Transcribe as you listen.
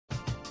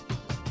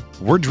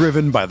We're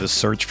driven by the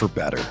search for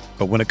better.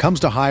 But when it comes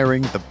to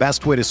hiring, the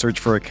best way to search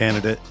for a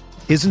candidate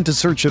isn't to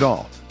search at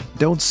all.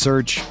 Don't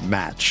search,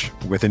 match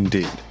with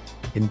Indeed.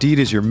 Indeed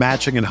is your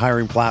matching and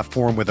hiring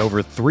platform with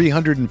over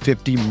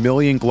 350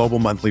 million global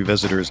monthly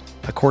visitors,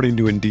 according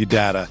to Indeed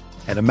data,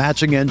 and a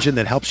matching engine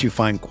that helps you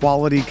find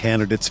quality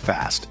candidates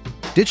fast.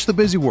 Ditch the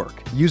busy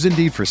work. Use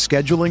Indeed for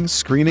scheduling,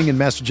 screening, and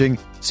messaging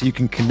so you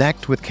can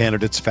connect with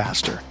candidates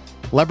faster.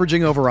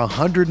 Leveraging over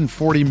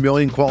 140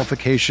 million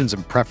qualifications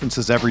and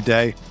preferences every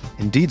day,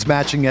 Indeed's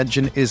matching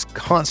engine is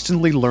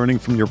constantly learning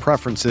from your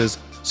preferences,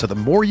 so the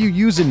more you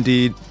use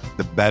Indeed,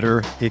 the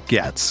better it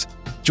gets.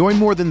 Join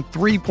more than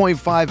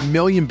 3.5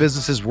 million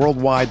businesses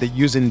worldwide that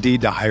use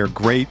Indeed to hire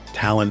great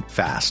talent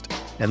fast.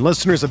 And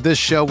listeners of this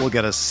show will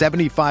get a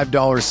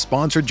 $75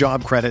 sponsored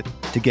job credit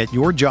to get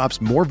your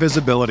jobs more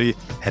visibility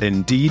at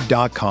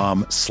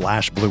Indeed.com/Blue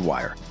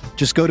Wire.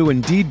 Just go to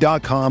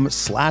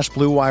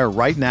Indeed.com/Blue Wire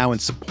right now and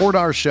support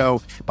our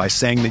show by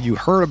saying that you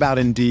heard about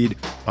Indeed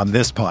on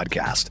this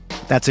podcast.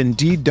 That's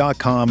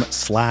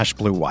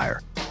Indeed.com/Blue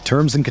Wire.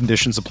 Terms and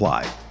conditions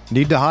apply.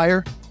 Need to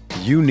hire?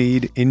 You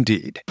need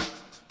Indeed.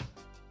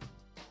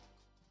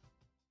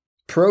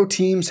 Pro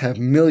teams have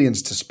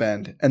millions to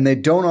spend, and they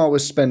don't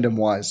always spend them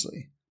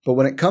wisely. But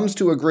when it comes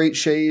to a great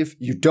shave,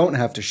 you don't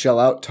have to shell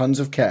out tons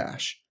of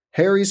cash.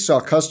 Harry's saw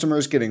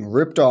customers getting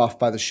ripped off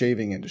by the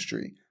shaving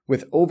industry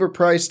with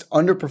overpriced,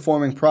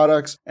 underperforming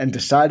products and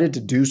decided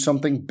to do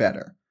something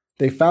better.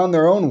 They found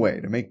their own way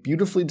to make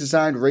beautifully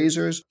designed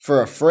razors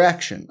for a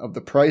fraction of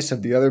the price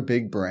of the other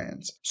big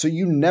brands, so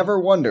you never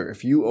wonder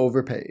if you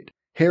overpaid.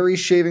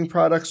 Harry's shaving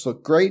products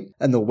look great,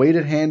 and the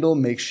weighted handle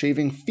makes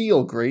shaving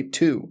feel great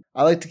too.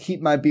 I like to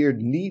keep my beard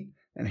neat,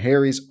 and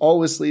Harry's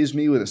always leaves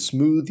me with a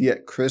smooth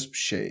yet crisp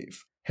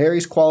shave.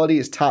 Harry's quality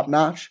is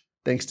top-notch,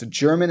 thanks to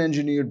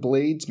German-engineered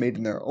blades made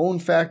in their own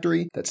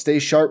factory that stay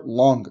sharp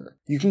longer.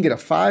 You can get a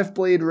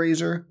 5-blade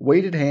razor,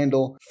 weighted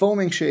handle,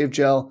 foaming shave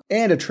gel,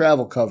 and a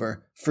travel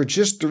cover for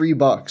just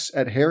 $3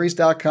 at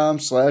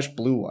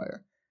harrys.com/Blue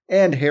Wire.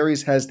 And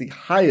Harry's has the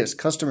highest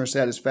customer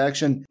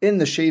satisfaction in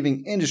the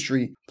shaving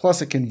industry,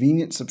 plus a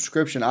convenient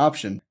subscription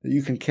option that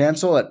you can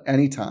cancel at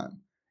any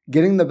time.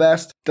 Getting the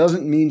best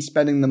doesn't mean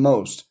spending the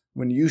most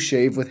when you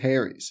shave with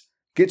Harry's.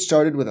 Get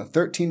started with a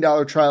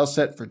 $13 trial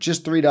set for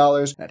just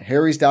 $3 at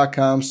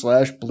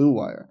harrys.com/Blue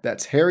Wire.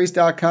 That's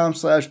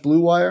harrys.com/Blue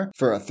Wire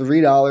for a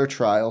 $3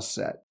 trial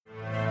set.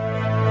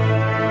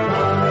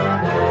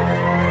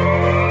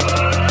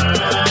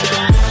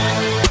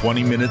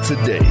 "20 minutes a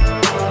day,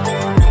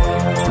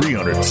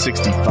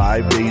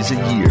 365 days a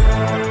year.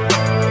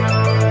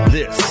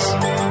 This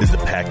is the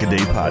Pack-A-Day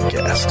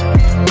Podcast.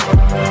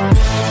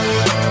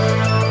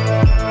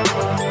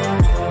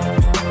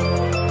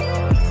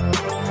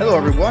 Hello,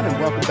 everyone, and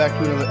welcome back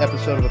to another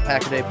episode of the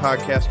Pack-A-Day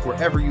Podcast,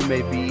 wherever you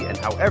may be and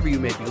however you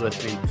may be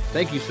listening.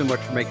 Thank you so much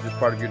for making this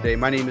part of your day.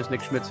 My name is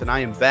Nick Schmitz, and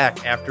I am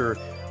back after,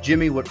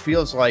 Jimmy, what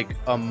feels like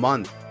a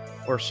month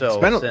or so.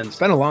 It's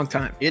been a long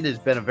time. It has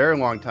been a very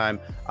long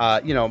time.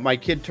 My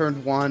kid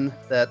turned 1.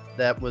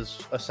 That was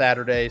a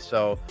Saturday.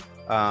 So,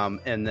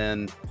 and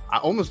then I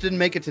almost didn't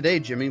make it today,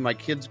 Jimmy. My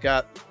kid's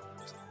got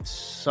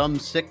some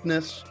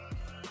sickness.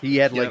 He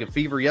had like a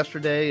fever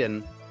yesterday,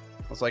 and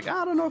I was like,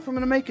 I don't know if I'm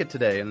going to make it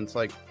today. And it's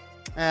like,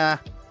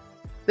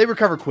 they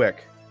recover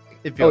quick.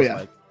 It feels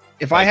like.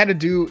 If I had to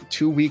do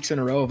 2 weeks in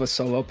a row of a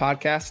solo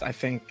podcast, I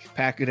think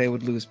Pack-A-Day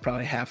would lose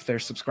probably half their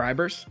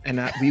subscribers,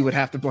 and we would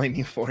have to blame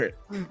you for it.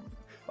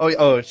 Well,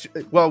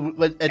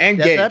 at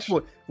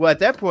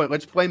that point,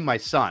 let's blame my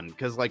son,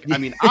 because,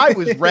 I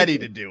was ready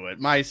to do it.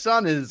 My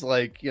son is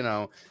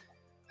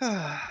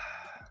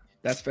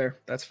That's fair.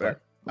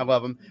 I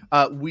love him.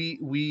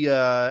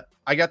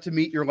 I got to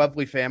meet your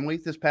lovely family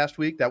this past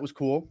week. That was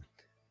cool.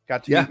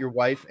 Got to meet your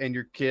wife and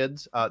your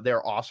kids.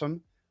 They're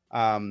awesome.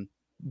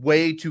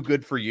 Way too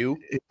good for you.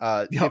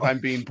 If I'm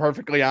being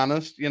perfectly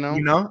honest,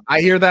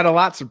 I hear that a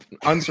lot,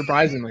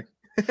 unsurprisingly.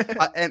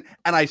 and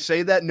I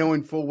say that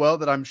knowing full well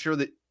that I'm sure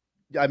that,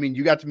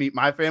 you got to meet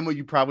my family.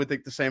 You probably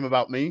think the same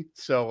about me.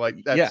 So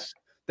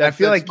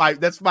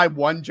that's my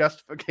one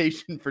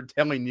justification for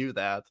telling you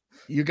that.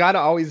 You got to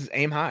always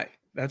aim high.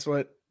 That's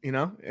what,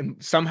 and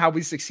somehow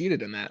we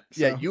succeeded in that.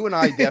 So. Yeah. You and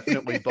I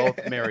definitely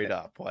both married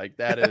up.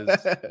 That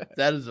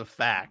is a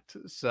fact.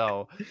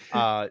 So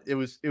it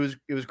was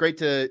great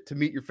to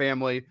meet your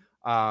family.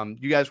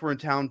 You guys were in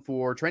town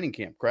for training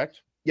camp,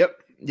 correct? Yep.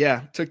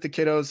 Yeah, took the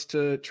kiddos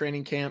to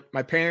training camp.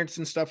 My parents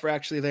and stuff were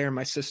actually there.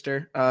 My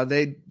sister,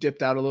 they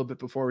dipped out a little bit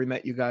before we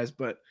met you guys,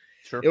 but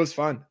It was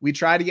fun. We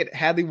tried to get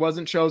Hadley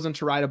wasn't chosen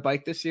to ride a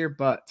bike this year,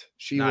 but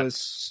she was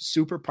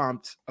super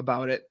pumped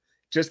about it.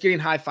 Just getting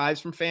high fives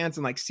from fans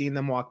and seeing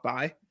them walk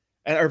by,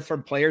 or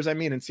from players,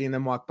 and seeing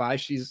them walk by.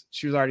 She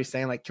was already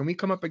saying can we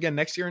come up again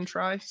next year and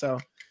try? So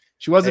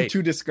she wasn't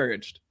too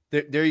discouraged.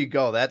 There you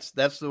go. That's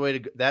the way to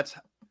go. That's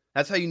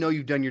how you know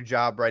you've done your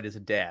job right as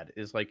a dad.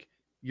 Is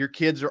your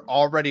kids are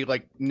already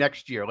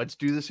next year. Let's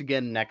do this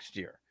again next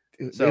year.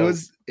 So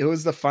it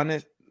was the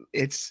funnest.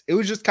 It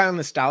was just kind of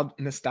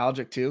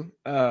nostalgic too.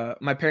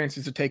 My parents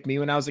used to take me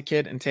when I was a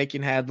kid, and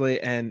taking Hadley,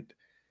 and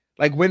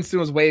Like Winston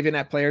was waving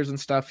at players and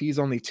stuff. He's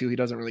only 2. He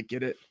doesn't really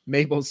get it.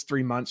 Mabel's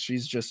 3 months.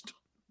 She's just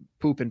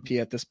poop and pee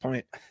at this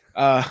point.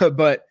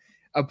 But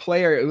a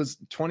player, it was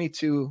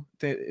 22.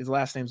 His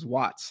last name's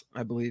Watts,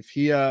 I believe.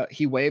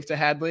 He waved to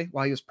Hadley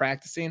while he was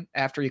practicing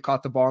after he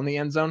caught the ball in the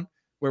end zone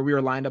where we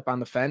were lined up on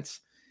the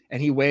fence,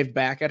 and he waved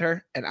back at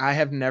her. And I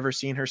have never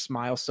seen her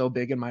smile so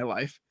big in my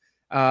life.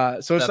 So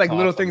it's That's like awesome.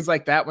 little things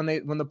like that when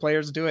the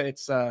players do it.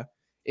 It's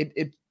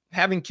it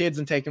having kids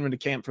and taking them to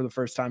camp for the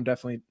first time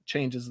definitely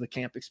changes the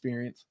camp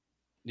experience.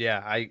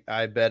 Yeah,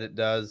 I bet it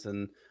does.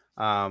 And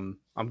I'm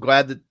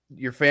glad that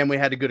your family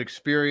had a good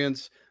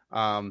experience.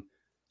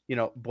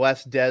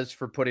 Bless Des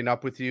for putting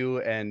up with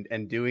you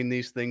and doing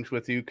these things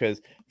with you.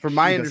 Cause from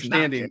my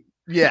understanding,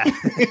 yeah,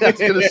 I was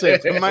going to say,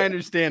 from my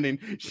understanding,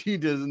 she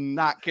does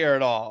not care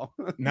at all.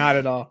 Not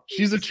at all.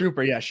 She's a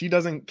trooper. Yeah. She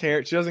doesn't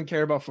care. She doesn't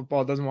care about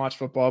football, doesn't watch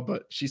football,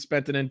 but she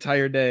spent an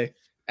entire day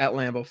at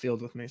Lambeau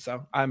Field with me.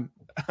 So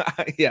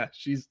yeah,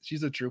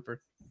 she's a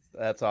trooper.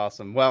 That's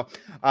awesome. Well,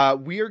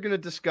 we are going to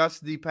discuss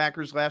the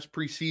Packers' last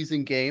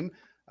preseason game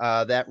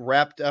that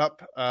wrapped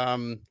up.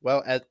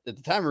 At the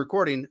time of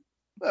recording,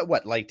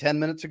 like 10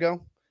 minutes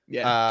ago?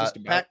 Yeah. Just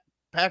about.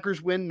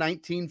 Packers win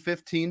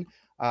 19-15.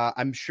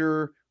 I'm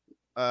sure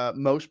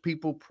most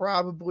people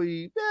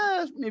probably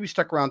maybe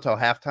stuck around till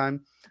halftime.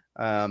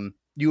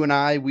 You and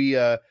I, we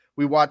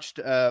watched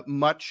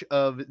much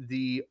of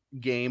the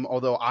game,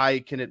 although I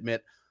can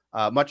admit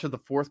much of the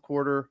fourth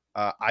quarter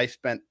I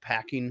spent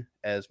packing,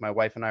 as my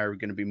wife and I are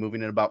going to be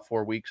moving in about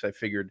 4 weeks. I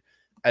figured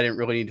I didn't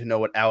really need to know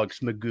what Alex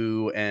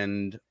Magoo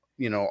and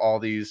all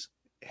these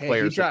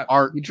players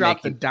you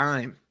dropped the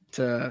dime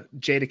to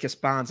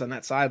Jadakiss Bonds on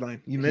that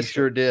sideline. You missed. He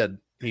sure did.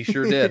 He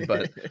sure did.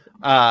 But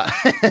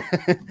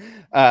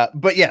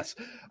but yes.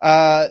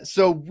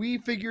 So we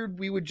figured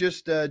we would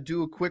just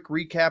do a quick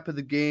recap of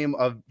the game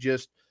of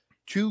just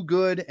too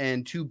good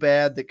and too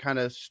bad that kind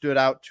of stood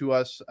out to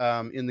us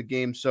in the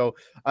game. So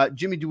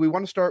Jimmy, do we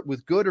want to start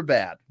with good or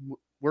bad?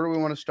 Where do we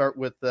want to start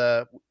with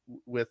do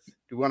we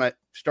want to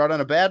start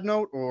on a bad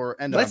note or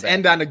Let's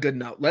end on a good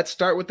note. Let's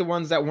start with the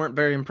ones that weren't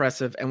very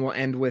impressive, and we'll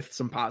end with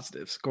some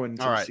positives going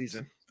into the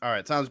season. All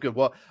right. Sounds good.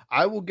 Well,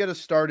 I will get us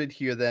started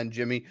here then,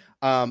 Jimmy.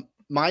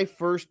 My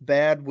first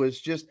bad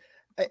was just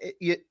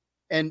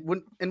when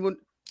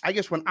I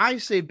guess when I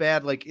say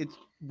bad, like it's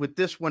with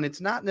this one,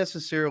 it's not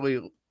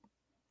necessarily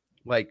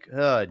like,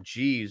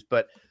 geez,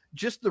 but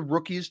just the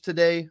rookies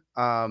today,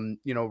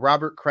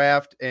 Robert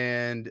Kraft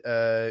and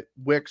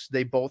Wicks,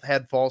 they both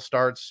had false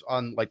starts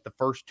on like the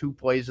first 2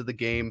 plays of the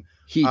game.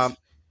 Heath.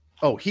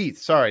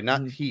 Sorry,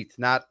 not Heath,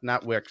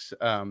 not Wicks.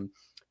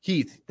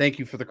 Heath, thank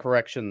you for the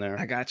correction there.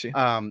 I got you.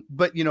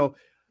 But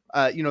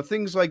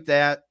things like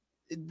that,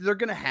 they're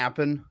going to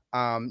happen.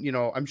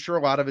 I'm sure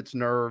a lot of it's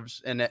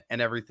nerves and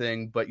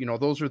everything, but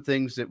those are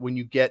things that when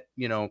you get,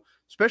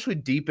 especially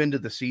deep into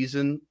the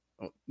season,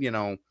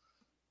 you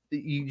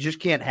just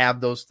can't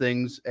have those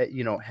things,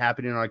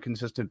 happening on a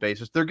consistent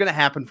basis. They're going to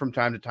happen from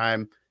time to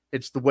time.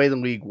 It's the way the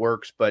league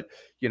works, but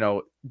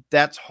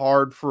that's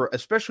hard for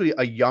especially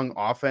a young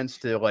offense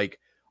to like,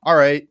 all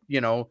right,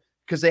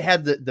 because they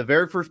had the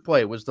very first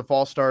play was the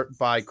false start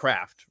by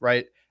Kraft,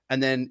 right?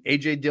 And then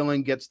AJ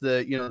Dillon gets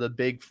the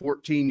big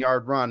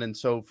 14-yard run. And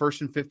so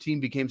 1st and 15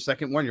 became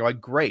 2nd 1. You're like,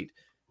 great.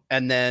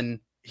 And then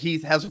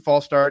Heath has a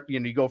false start.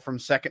 You go from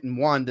 2nd and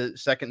 1 to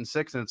 2nd and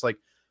 6. And it's like,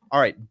 all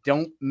right,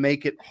 don't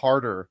make it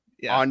harder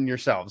on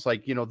yourselves.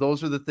 Like,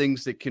 those are the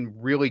things that can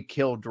really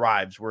kill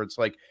drives where it's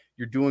like,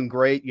 you're doing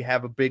great. You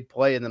have a big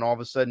play. And then all of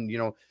a sudden,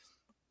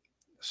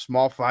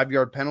 small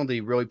 5-yard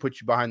penalty really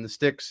puts you behind the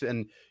sticks.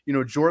 And,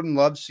 Jordan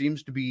Love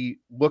seems to be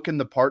looking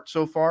the part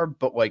so far,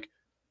 but like,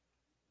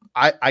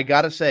 I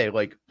gotta say,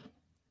 like,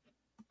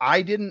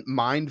 I didn't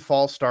mind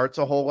false starts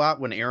a whole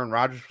lot when Aaron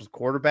Rodgers was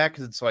quarterback.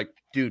 Cause it's like,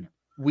 dude,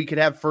 we could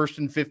have 1st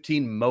and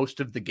 15 most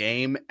of the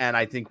game. And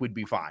I think we'd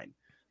be fine.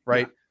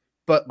 Right. Yeah.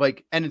 But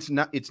like, and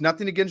it's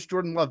nothing against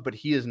Jordan Love, but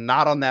he is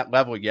not on that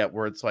level yet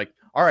where it's like,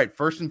 all right,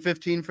 1st and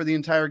 15 for the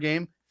entire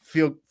game.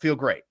 Feel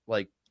great.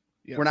 Like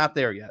we're not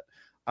there yet.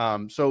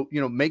 So,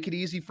 make it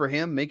easy for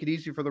him, make it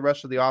easy for the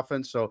rest of the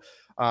offense. So,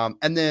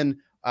 and then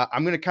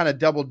I'm going to kind of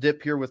double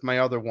dip here with my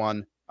other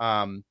one.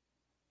 And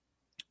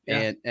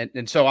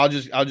so I'll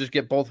just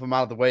get both of them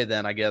out of the way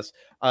then, I guess.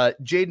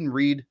 Jaden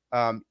Reed,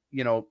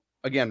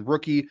 again,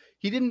 rookie,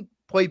 he didn't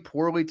play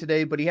poorly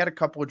today, but he had a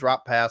couple of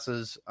drop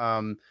passes,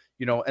 and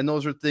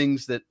those are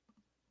things that,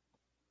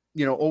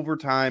 over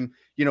time,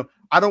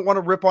 I don't want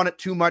to rip on it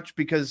too much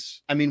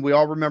because, I mean, we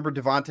all remember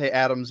Devontae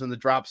Adams and the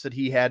drops that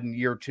he had in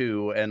year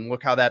 2, and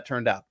look how that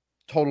turned out.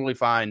 Totally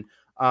fine.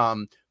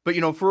 But,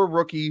 for a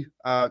rookie,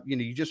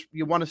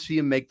 you want to see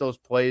him make those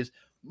plays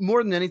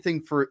more than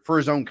anything for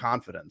his own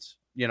confidence.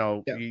 You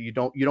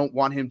don't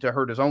want him to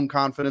hurt his own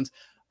confidence.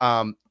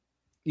 I've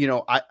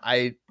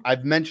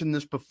mentioned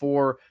this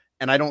before,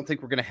 and I don't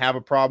think we're going to have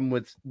a problem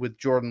with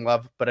Jordan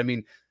Love, but I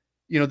mean,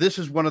 this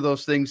is one of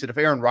those things that if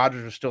Aaron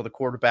Rodgers was still the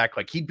quarterback,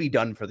 like he'd be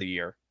done for the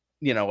year,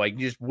 like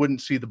you just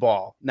wouldn't see the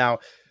ball. Now,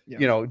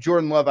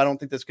 Jordan Love, I don't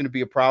think that's going to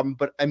be a problem,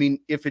 but I mean,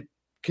 if it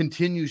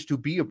continues to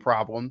be a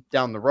problem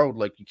down the road.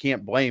 Like, you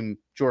can't blame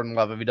Jordan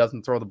Love if he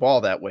doesn't throw the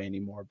ball that way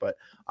anymore. But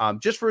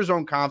just for his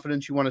own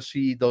confidence, you want to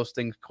see those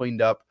things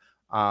cleaned up.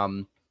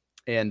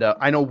 And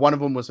I know one of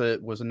them was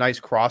a nice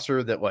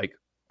crosser that, like,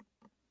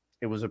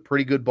 it was a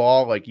pretty good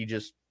ball. Like, he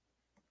just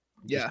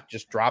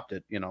dropped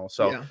it,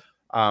 So,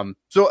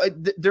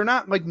 they're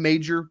not like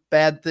major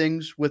bad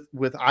things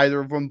with either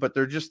of them, but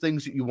they're just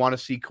things that you want to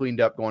see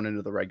cleaned up going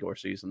into the regular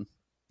season.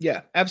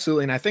 Yeah,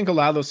 absolutely. And I think a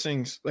lot of those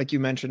things, like you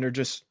mentioned, are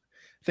just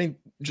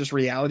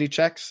reality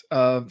checks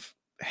of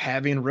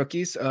having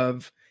rookies,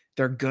 of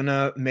they're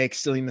gonna make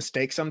silly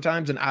mistakes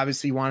sometimes, and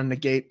obviously you want to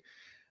negate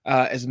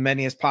as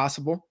many as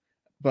possible.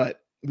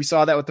 But we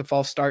saw that with the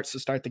false starts to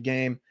start the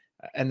game,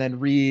 and then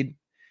Reed,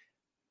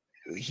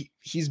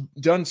 he's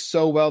done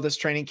so well this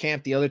training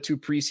camp. The other 2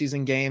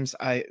 preseason games,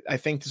 I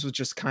think this was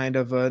just kind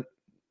of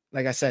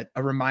like I said,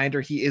 a reminder.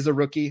 He is a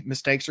rookie.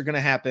 Mistakes are going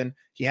to happen.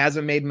 He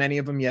hasn't made many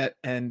of them yet,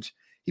 and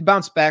he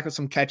bounced back with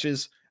some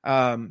catches.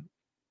 I'm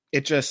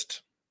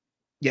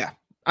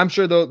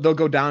sure they'll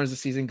go down as the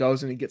season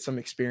goes and he gets some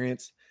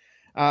experience.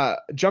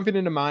 Jumping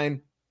into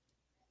mine,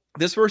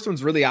 this first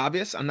one's really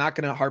obvious. I'm not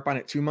going to harp on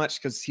it too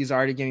much because he's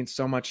already getting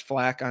so much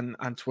flack on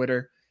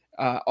Twitter.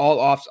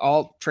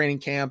 All training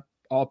camp,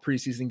 all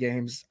preseason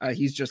games.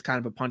 He's just kind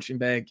of a punching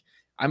bag.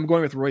 I'm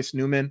going with Royce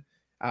Newman.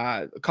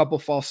 A couple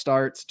false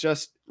starts,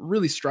 just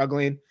really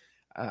struggling.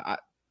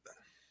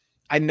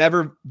 I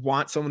never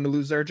want someone to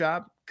lose their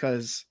job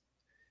because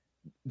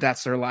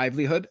that's their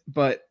livelihood,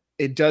 but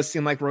it does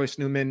seem like Royce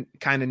Newman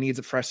kind of needs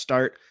a fresh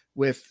start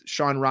with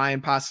Sean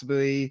Ryan,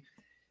 possibly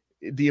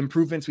the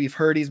improvements we've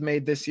heard he's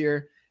made this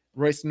year.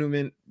 Royce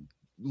Newman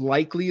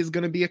likely is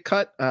going to be a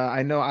cut.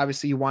 I know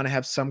obviously you want to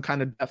have some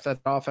kind of depth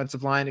at the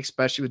offensive line,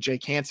 especially with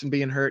Jake Hansen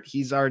being hurt.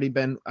 He's already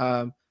been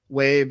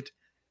waived.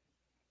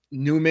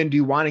 Newman, do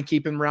you want to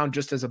keep him around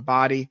just as a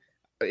body?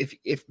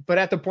 But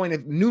at the point,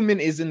 if Newman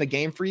is in the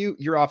game for you,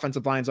 your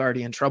offensive line's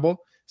already in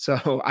trouble.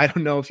 So I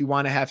don't know if you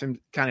want to have him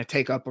kind of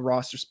take up a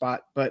roster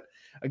spot. But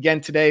again,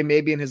 today,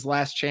 maybe in his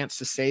last chance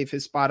to save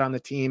his spot on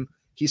the team,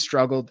 he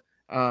struggled,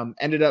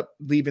 ended up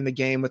leaving the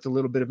game with a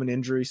little bit of an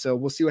injury. So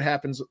we'll see what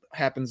happens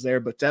there,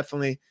 but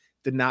definitely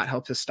did not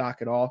help his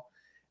stock at all.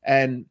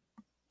 And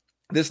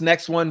this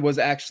next one was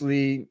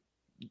actually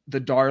the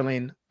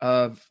darling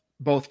of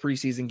both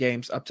preseason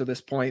games up to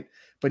this point.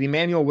 But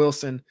Emmanuel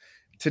Wilson,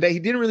 today, he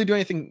didn't really do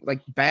anything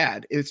like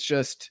bad. It's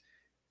just,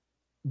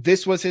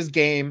 this was his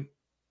game.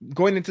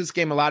 Going into this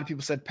game, a lot of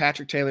people said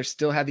Patrick Taylor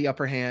still had the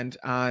upper hand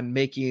on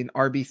making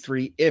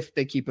RB3 if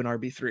they keep an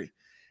RB3.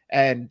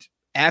 And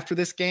after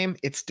this game,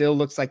 it still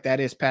looks like that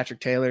is Patrick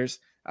Taylor's.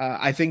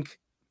 I think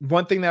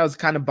one thing that I was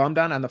kind of bummed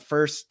on the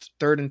first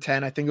 3rd and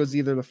 10, I think it was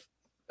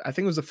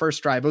the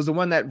first drive. It was the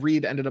one that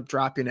Reed ended up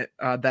dropping it,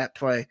 that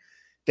play.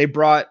 They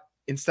brought,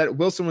 instead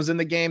Wilson was in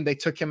the game, they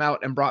took him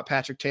out and brought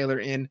Patrick Taylor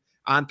in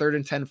on 3rd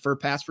and 10 for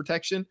pass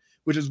protection,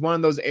 which is one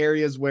of those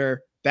areas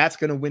where that's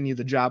going to win you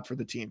the job for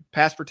the team.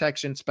 Pass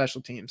protection,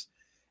 special teams.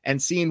 And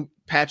seeing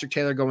Patrick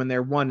Taylor go in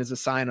there, one, is a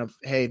sign of,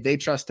 hey, they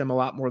trust him a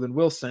lot more than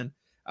Wilson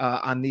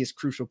on these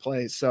crucial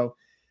plays. So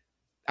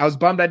I was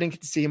bummed I didn't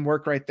get to see him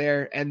work right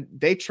there. And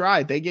they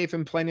tried. They gave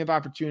him plenty of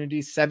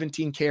opportunities.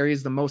 17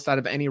 carries, the most out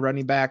of any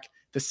running back.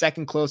 The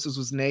second closest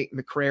was Nate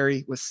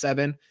McCrary with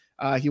 7.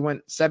 He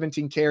went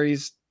 17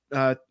 carries,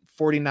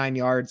 49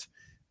 yards.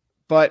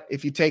 But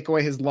if you take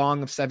away his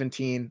long of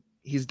 17,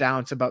 he's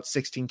down to about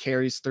 16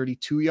 carries,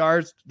 32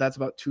 yards. That's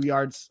about 2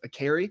 yards a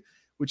carry,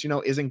 which,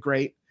 isn't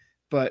great.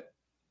 But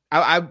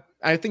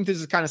I think this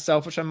is kind of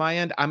selfish on my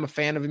end. I'm a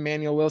fan of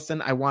Emmanuel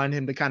Wilson. I wanted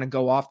him to kind of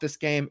go off this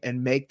game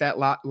and make that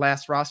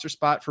last roster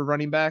spot for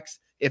running backs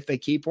if they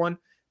keep one.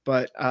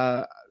 But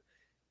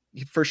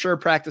for sure,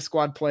 practice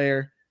squad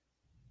player.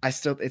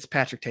 It's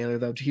Patrick Taylor,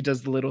 though. He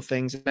does the little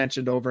things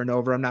mentioned over and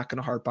over. I'm not going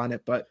to harp on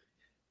it, but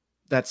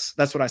that's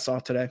what I saw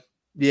today.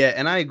 Yeah,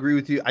 and I agree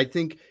with you. I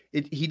think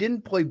he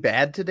didn't play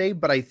bad today,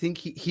 but I think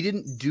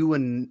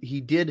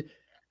he did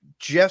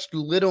just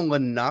little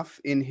enough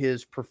in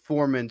his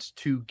performance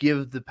to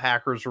give the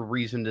Packers a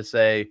reason to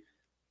say,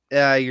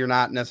 you're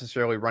not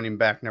necessarily running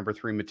back number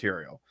 3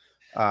 material.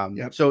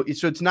 Yep. So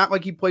it's not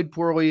like he played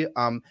poorly.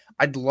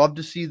 I'd love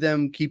to see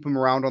them keep him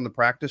around on the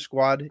practice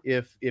squad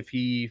if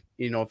he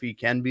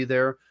can be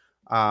there.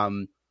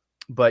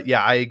 But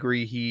yeah, I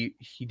agree.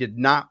 He did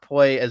not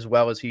play as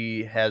well as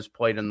he has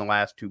played in the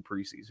last 2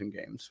 preseason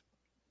games.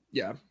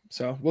 Yeah.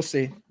 So we'll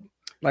see.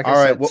 Like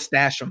I said,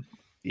 stash him.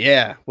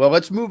 Yeah. Well,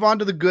 let's move on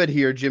to the good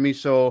here, Jimmy.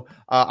 So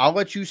I'll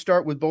let you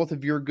start with both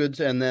of your goods,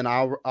 and then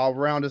I'll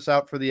round us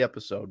out for the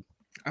episode.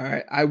 All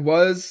right.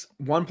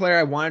 One player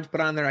I wanted to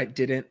put on there. I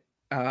didn't.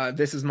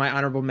 This is my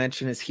honorable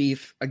mention is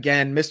Heath.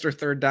 Again, Mr.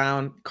 Third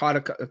Down, caught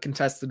a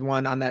contested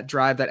one on that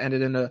drive that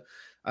ended in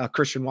a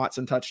Christian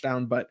Watson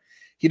touchdown, but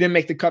he didn't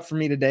make the cut for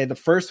me today. The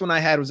first one I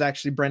had was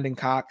actually Brendan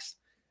Cox.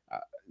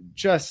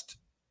 Just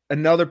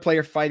another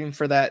player fighting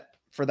for that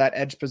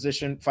edge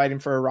position, fighting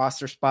for a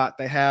roster spot.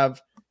 They have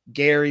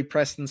Gary,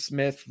 Preston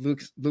Smith,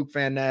 Luke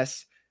Van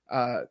Ness,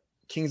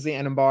 Kingsley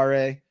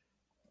Anambare,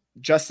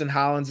 Justin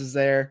Hollins is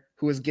there,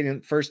 who was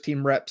getting first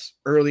team reps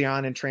early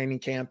on in training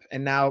camp.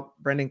 And now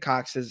Brendan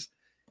Cox is,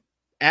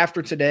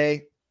 after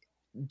today,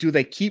 do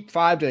they keep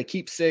 5? Do they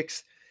keep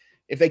 6?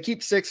 If they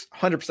keep 6,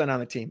 100% on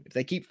the team. If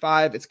they keep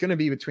 5, it's going to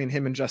be between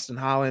him and Justin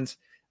Hollins.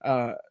 He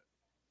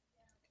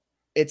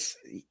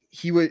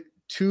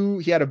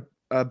had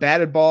a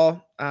batted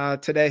ball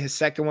today, his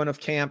second one of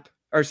camp,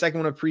 or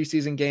second one of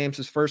preseason games.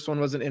 His first one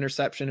was an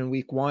interception in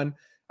week 1,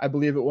 I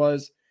believe it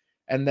was.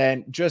 And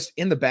then just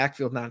in the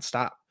backfield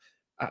nonstop.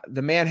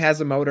 The man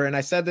has a motor. And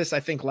I said this, I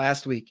think,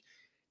 last week.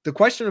 The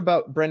question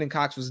about Brendan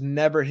Cox was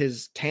never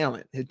his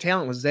talent. His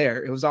talent was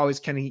there. It was always,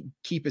 can he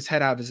keep his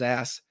head out of his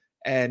ass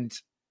and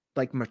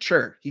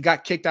mature? He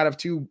got kicked out of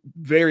 2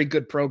 very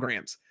good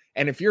programs.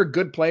 And if you're a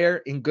good player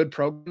in good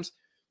programs,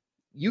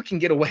 you can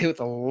get away with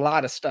a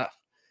lot of stuff.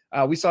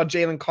 We saw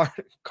Jalen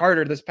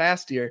Carter this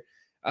past year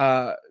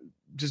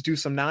just do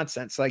some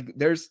nonsense.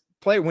 There's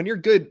when you're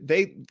good,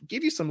 they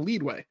give you some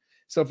leadway.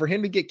 So for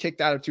him to get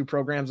kicked out of 2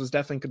 programs was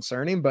definitely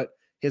concerning, but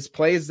his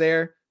play is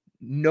there.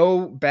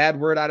 No bad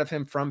word out of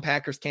him from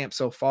Packers camp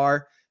so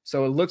far.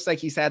 So it looks like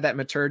he's had that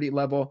maturity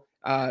level.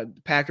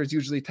 Packers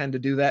usually tend to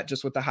do that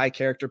just with the high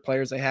character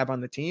players they have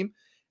on the team.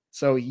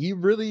 So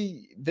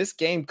this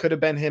game could have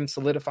been him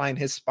solidifying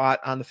his spot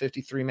on the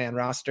 53-man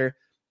roster,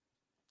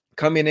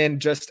 coming in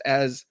just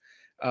as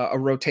a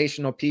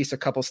rotational piece, a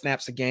couple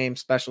snaps a game,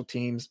 special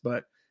teams.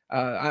 But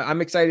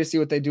I'm excited to see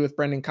what they do with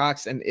Brendan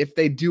Cox. And if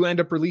they do end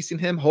up releasing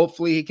him,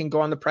 hopefully he can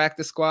go on the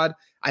practice squad.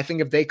 I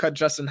think if they cut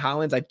Justin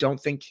Hollins, I don't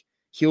think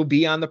he'll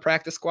be on the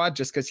practice squad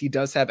just because he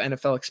does have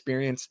NFL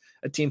experience.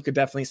 A team could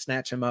definitely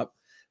snatch him up,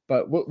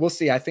 but we'll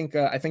see. I think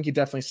he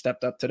definitely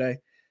stepped up today.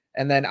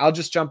 And then I'll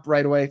just jump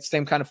right away.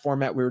 Same kind of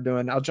format we were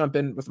doing. I'll jump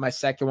in with my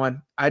second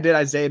one. I did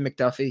Isaiah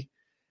McDuffie.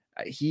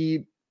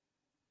 He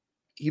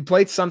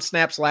played some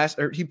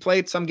he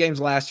played some games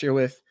last year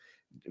with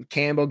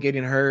Campbell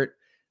getting hurt,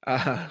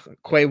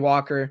 Quay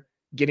Walker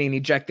getting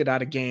ejected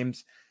out of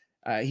games.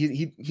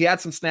 He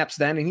had some snaps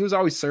then, and he was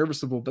always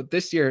serviceable. But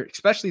this year,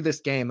 especially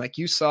this game, like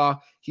you saw,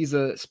 he's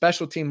a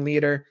special team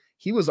leader.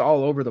 He was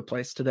all over the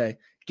place today,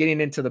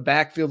 getting into the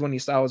backfield when you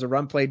saw it was a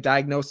run play,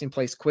 diagnosing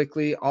plays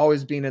quickly,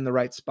 always being in the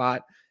right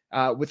spot.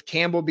 With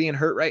Campbell being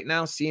hurt right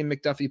now, seeing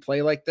McDuffie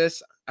play like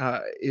this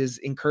is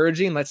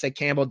encouraging. Let's say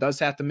Campbell does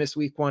have to miss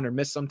week 1 or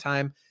miss some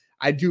time.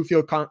 I do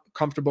feel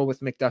comfortable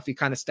with McDuffie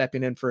kind of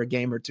stepping in for a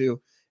game or 2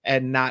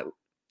 and not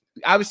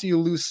 – obviously you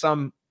lose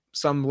some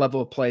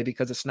level of play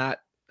because it's not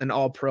an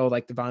all-pro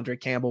like Devondre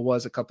Campbell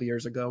was a couple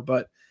years ago.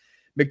 But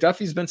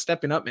McDuffie's been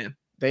stepping up, man.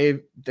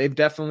 They've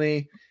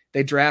definitely –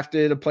 they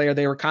drafted a player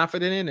they were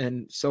confident in,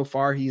 and so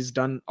far he's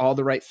done all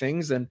the right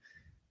things, and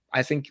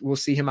I think we'll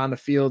see him on the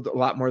field a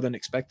lot more than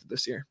expected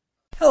this year.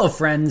 Hello,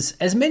 friends.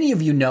 As many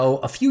of you know,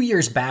 a few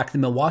years back, the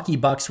Milwaukee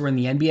Bucks were in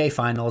the NBA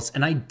Finals,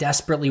 and I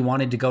desperately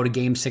wanted to go to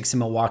Game 6 in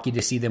Milwaukee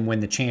to see them win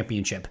the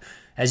championship.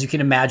 As you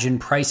can imagine,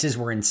 prices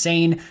were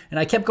insane, and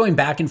I kept going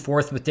back and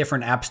forth with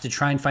different apps to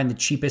try and find the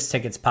cheapest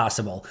tickets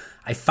possible.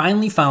 I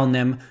finally found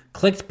them,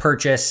 clicked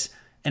purchase,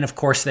 and of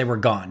course they were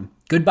gone.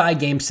 Goodbye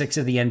Game 6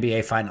 of the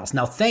NBA Finals.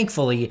 Now,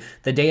 thankfully,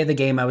 the day of the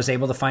game I was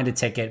able to find a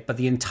ticket, but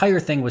the entire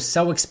thing was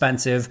so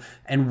expensive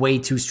and way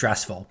too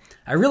stressful.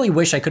 I really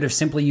wish I could have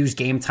simply used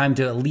Game Time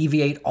to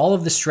alleviate all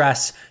of the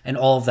stress and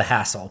all of the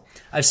hassle.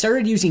 I've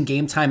started using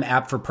Game Time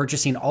app for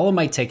purchasing all of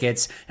my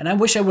tickets, and I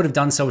wish I would have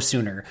done so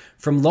sooner.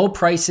 From low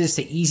prices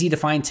to easy to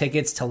find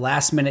tickets to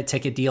last minute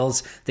ticket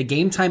deals, the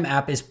Game Time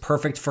app is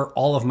perfect for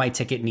all of my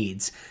ticket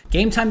needs.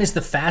 Game Time is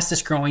the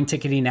fastest growing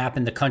ticketing app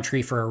in the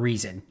country for a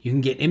reason. You can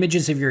get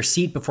images of your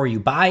seat before you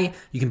buy,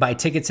 you can buy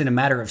tickets in a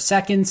matter of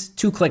seconds,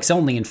 2 clicks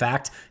only in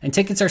fact, and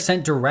tickets are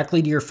sent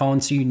directly to your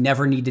phone so you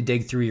never need to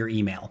dig through your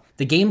email.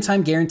 The Game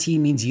Time guarantee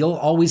means you'll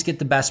always get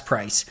the best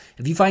price.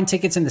 If you find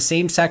tickets in the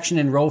same section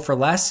and row for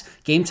less,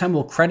 Game Time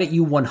will credit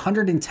you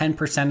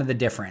 110% of the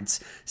difference.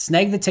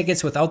 Snag the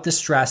tickets without the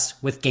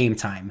stress with Game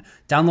Time.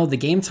 Download the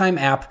Game Time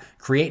app,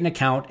 create an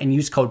account, and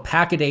use code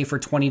PACKADAY for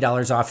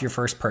 $20 off your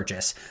first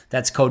purchase.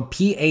 That's code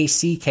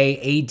PACKADAY.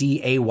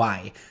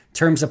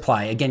 Terms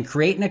apply. Again,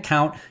 create an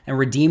account and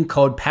redeem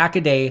code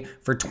PACKADAY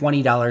for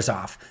 $20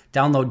 off.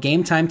 Download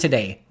Game Time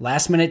today.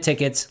 Last minute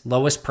tickets,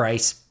 lowest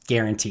price,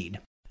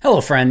 guaranteed.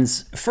 Hello,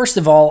 friends. First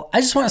of all,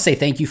 I just want to say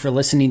thank you for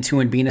listening to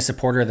and being a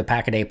supporter of the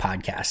Pack-A-Day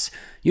podcast.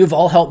 You have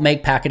all helped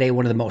make Pack-A-Day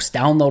one of the most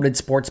downloaded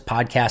sports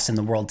podcasts in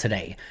the world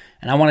today,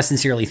 and I want to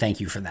sincerely thank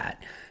you for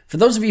that. For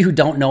those of you who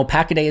don't know,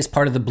 Pack-A-Day is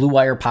part of the Blue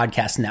Wire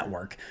Podcast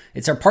Network.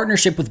 It's our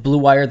partnership with Blue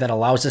Wire that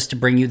allows us to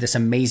bring you this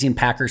amazing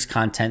Packers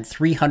content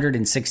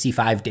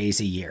 365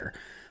 days a year.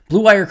 Blue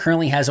Wire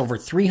currently has over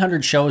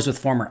 300 shows with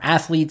former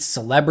athletes,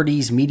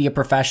 celebrities, media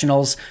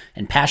professionals,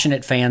 and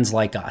passionate fans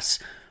like us.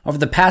 Over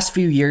the past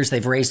few years,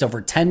 they've raised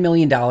over $10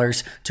 million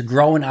to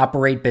grow and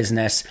operate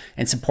business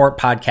and support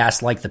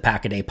podcasts like the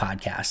Pack-A-Day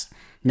podcast.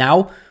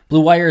 Now,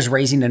 Blue Wire is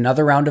raising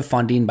another round of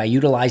funding by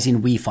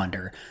utilizing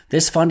WeFunder.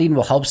 This funding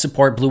will help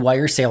support Blue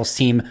Wire's sales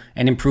team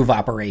and improve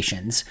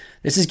operations.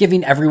 This is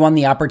giving everyone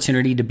the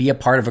opportunity to be a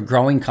part of a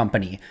growing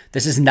company.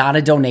 This is not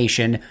a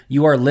donation.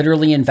 You are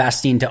literally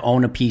investing to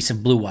own a piece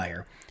of Blue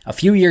Wire. A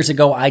few years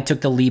ago, I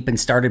took the leap and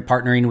started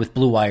partnering with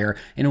Blue Wire,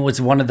 and it was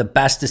one of the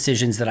best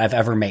decisions that I've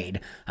ever made.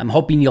 I'm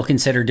hoping you'll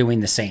consider doing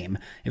the same.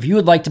 If you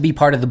would like to be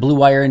part of the Blue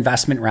Wire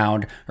investment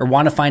round or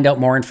want to find out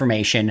more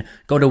information,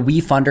 go to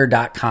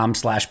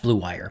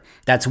wefunder.com/bluewire.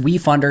 That's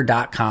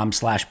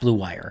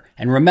wefunder.com/bluewire.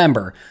 And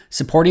remember,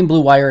 supporting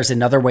Blue Wire is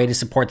another way to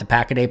support the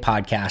Pack-A-Day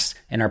podcast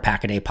and our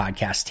Pack-A-Day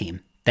podcast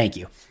team. Thank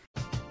you.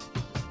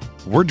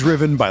 We're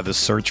driven by the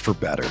search for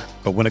better.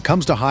 But when it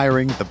comes to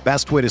hiring, the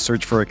best way to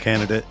search for a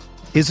candidate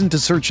isn't to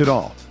search at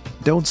all.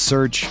 Don't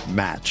search,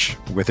 match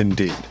with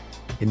Indeed.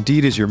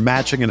 Indeed is your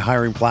matching and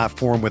hiring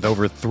platform with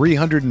over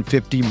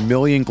 350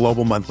 million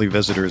global monthly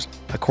visitors,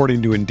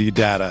 according to Indeed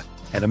data,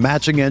 and a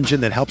matching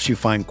engine that helps you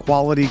find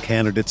quality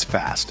candidates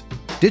fast.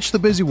 Ditch the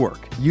busy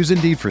work. Use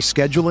Indeed for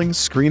scheduling,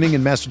 screening,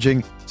 and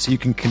messaging so you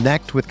can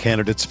connect with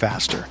candidates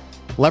faster.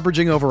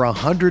 Leveraging over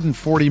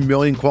 140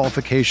 million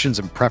qualifications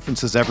and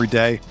preferences every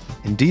day,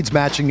 Indeed's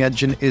matching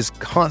engine is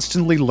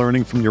constantly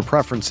learning from your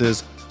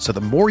preferences, so the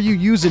more you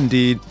use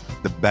Indeed,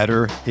 the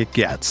better it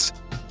gets.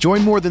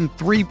 Join more than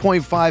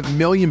 3.5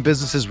 million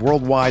businesses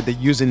worldwide that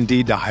use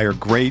Indeed to hire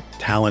great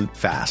talent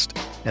fast.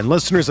 And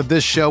listeners of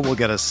this show will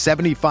get a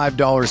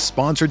 $75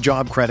 sponsored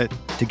job credit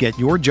to get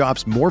your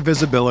jobs more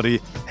visibility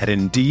at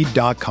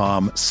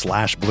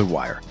Indeed.com/Blue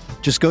Wire.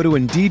 Just go to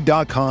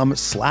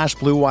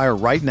Indeed.com/Blue Wire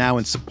right now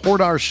and support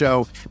our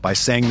show by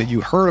saying that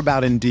you heard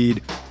about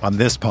Indeed on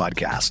this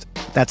podcast.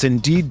 That's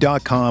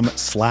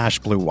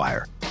Indeed.com/Blue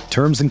Wire.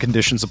 Terms and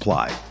conditions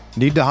apply.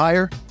 Need to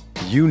hire?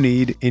 You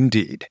need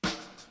Indeed.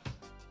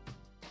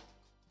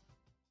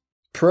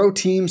 Pro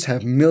teams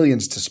have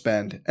millions to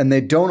spend, and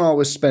they don't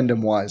always spend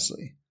them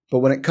wisely. But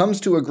when it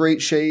comes to a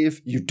great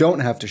shave, you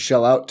don't have to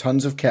shell out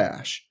tons of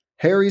cash.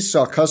 Harry's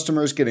saw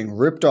customers getting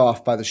ripped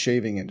off by the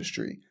shaving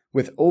industry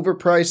with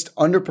overpriced,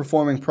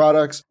 underperforming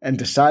products and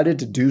decided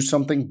to do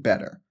something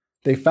better.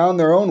 They found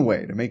their own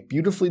way to make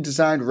beautifully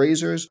designed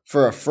razors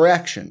for a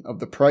fraction of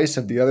the price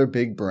of the other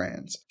big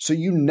brands, so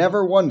you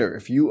never wonder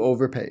if you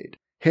overpaid.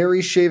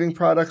 Harry's shaving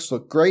products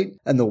look great,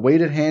 and the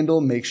weighted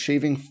handle makes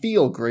shaving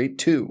feel great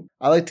too.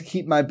 I like to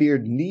keep my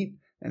beard neat,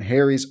 and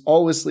Harry's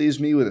always leaves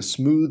me with a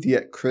smooth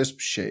yet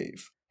crisp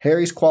shave.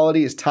 Harry's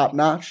quality is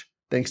top-notch,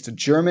 thanks to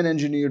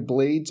German-engineered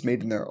blades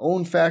made in their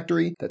own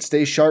factory that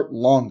stay sharp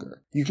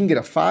longer. You can get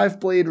a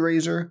 5-blade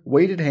razor,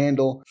 weighted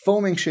handle,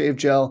 foaming shave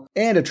gel,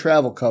 and a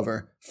travel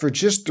cover for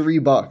just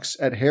 $3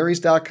 at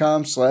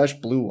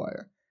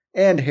harrys.com/bluewire.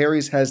 And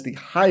Harry's has the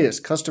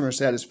highest customer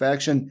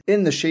satisfaction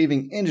in the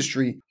shaving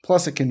industry,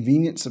 plus a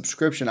convenient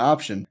subscription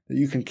option that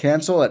you can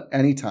cancel at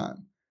any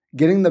time.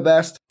 Getting the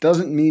best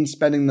doesn't mean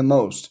spending the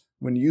most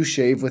when you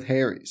shave with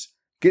Harry's.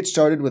 Get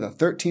started with a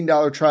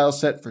 $13 trial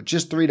set for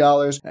just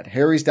 $3 at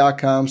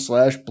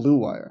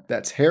harrys.com/bluewire.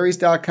 That's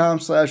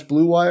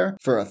harrys.com/bluewire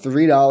for a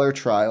 $3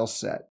 trial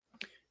set.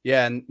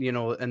 Yeah,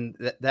 and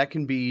that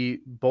can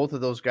be, both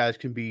of those guys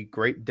can be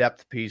great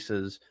depth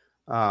pieces.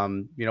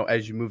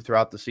 As you move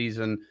throughout the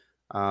season,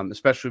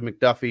 especially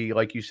McDuffie,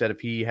 like you said, if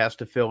he has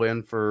to fill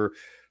in for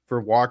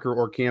Walker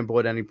or Campbell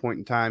at any point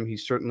in time,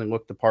 he's certainly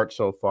looked the part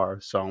so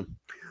far. So,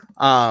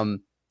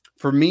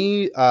 for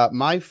me,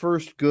 my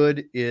first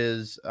good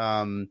is,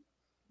 someone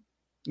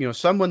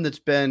that's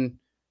been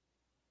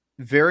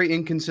very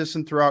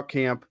inconsistent throughout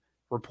camp,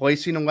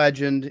 replacing a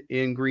legend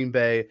in Green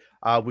Bay,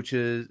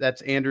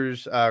 that's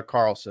Anders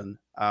Carlson.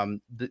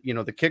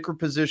 The kicker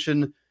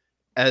position,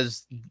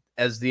 as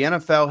the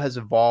NFL has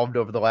evolved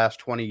over the last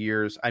 20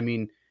 years, I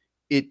mean,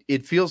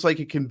 it feels like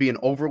it can be an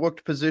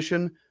overlooked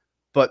position,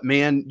 but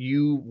man,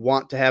 you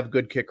want to have a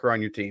good kicker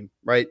on your team,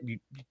 right?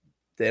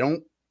 They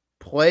don't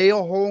play a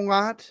whole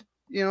lot,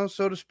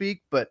 so to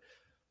speak, but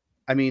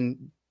I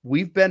mean,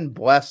 we've been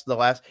blessed the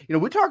last,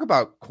 we talk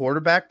about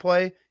quarterback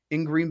play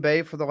in Green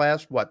Bay for the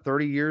last,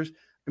 30 years.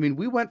 I mean,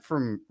 we went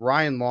from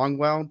Ryan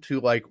Longwell to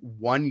like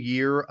 1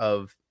 year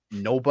of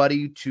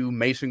nobody to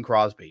Mason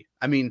Crosby.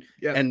 I mean,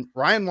 yeah. And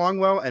Ryan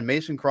Longwell and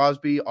Mason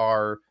Crosby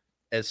are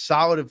as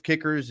solid of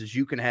kickers as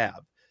you can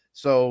have.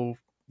 So,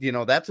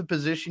 that's a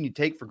position you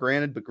take for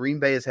granted, but Green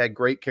Bay has had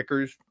great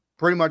kickers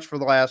pretty much for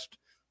the last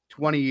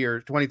 30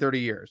 years,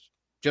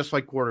 just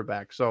like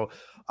quarterback. So,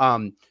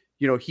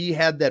 he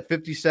had that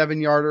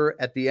 57-yarder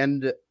at the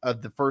end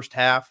of the first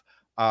half.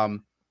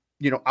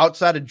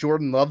 Outside of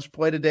Jordan Love's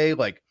play today,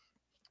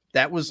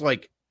 that was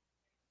like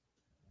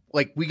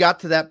we got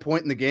to that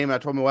point in the game. And I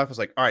told my wife, I was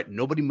like, all right,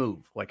 nobody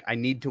move. I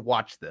need to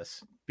watch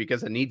this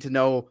because I need to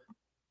know,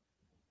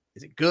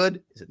 is it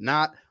good? Is it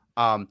not?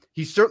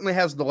 He certainly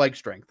has the leg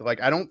strength.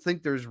 I don't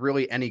think there's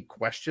really any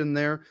question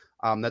there.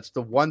 That's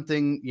the one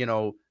thing,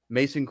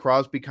 Mason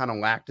Crosby kind of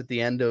lacked at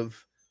the end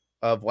of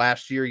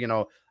last year.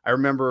 I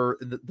remember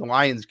the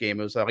Lions game.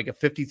 It was like a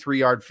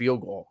 53-yard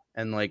field goal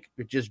and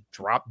it just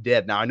dropped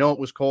dead. Now I know it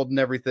was cold and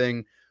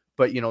everything,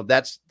 but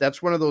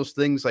that's one of those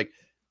things.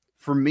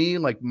 For me,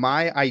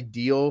 my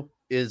ideal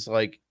is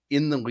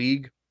in the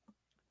league,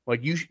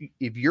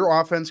 if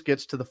your offense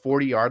gets to the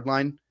 40-yard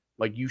line,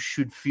 you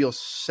should feel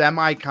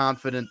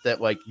semi-confident that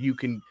you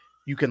can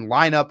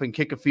line up and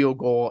kick a field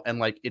goal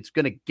and it's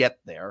going to get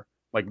there.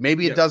 Like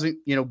maybe it doesn't,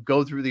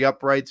 go through the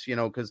uprights,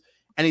 because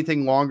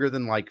anything longer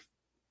than like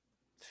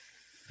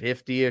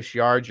 50-ish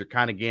yards, you're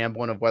kind of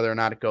gambling of whether or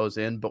not it goes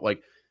in. But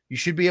like you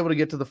should be able to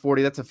get to the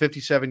 40. That's a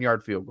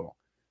 57-yard field goal.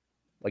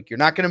 Like you're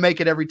not going to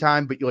make it every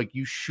time, but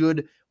you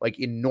should, like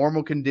in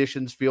normal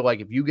conditions, feel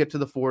like if you get to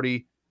the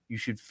 40, you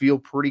should feel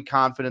pretty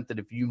confident that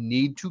if you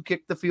need to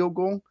kick the field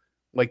goal,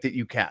 like that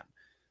you can.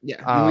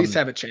 Yeah, at least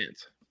have a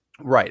chance.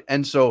 Right.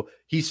 And so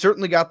he's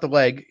certainly got the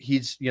leg.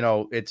 He's,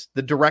 it's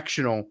the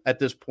directional at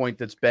this point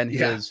that's been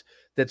his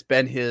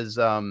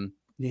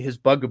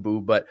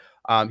bugaboo, but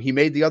he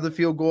made the other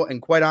field goal,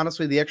 and quite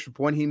honestly, the extra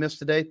point he missed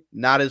today,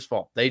 not his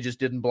fault. They just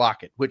didn't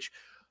block it, which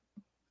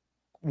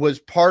was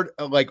part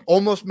of, like,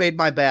 almost made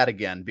my bad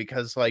again,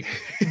 because like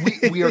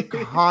we are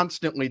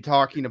constantly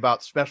talking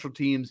about special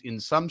teams in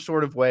some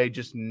sort of way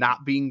just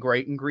not being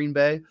great in Green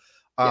Bay.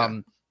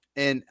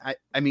 And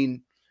I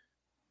mean,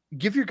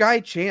 give your guy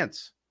a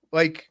chance.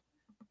 Like,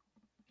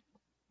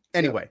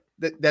 anyway,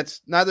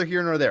 that's neither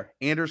here nor there.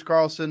 Anders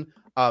Carlson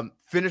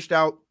finished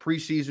out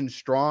preseason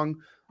strong.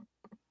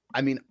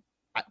 I mean,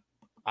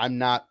 I'm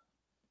not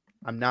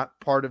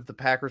part of the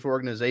Packers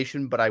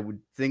organization, but I would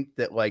think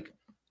that, like,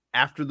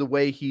 after the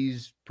way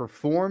he's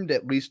performed,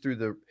 at least through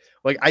the,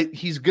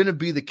 he's going to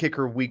be the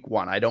kicker week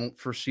 1. I don't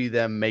foresee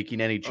them making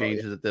any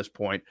changes at this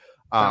point.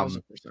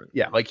 1,000%.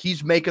 Yeah, like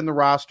he's making the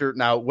roster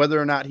now. Whether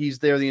or not he's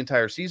there the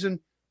entire season,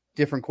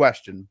 different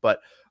question. But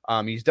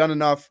he's done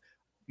enough.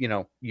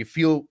 You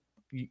feel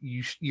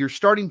you're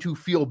starting to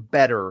feel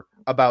better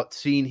about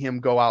seeing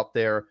him go out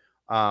there,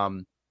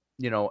 and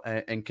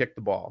kick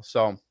the ball.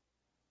 So,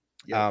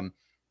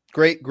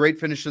 great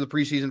finish to the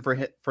preseason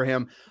for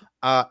him.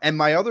 And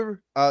my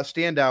other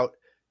standout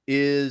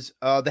is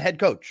the head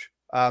coach,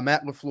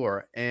 Matt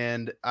LaFleur.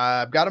 And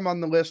I've got him on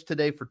the list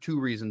today for 2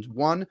 reasons.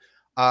 One,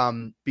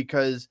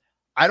 because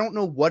I don't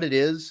know what it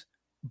is,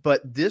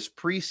 but this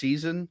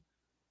preseason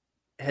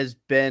it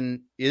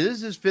is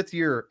his 5th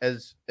year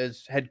as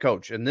head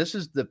coach. And this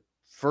is the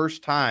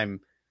first time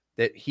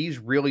that he's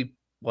really,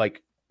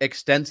 like,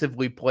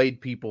 extensively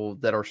played people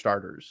that are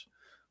starters.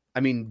 I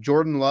mean,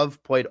 Jordan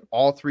Love played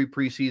all 3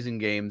 preseason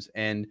games,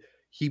 and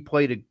he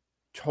played a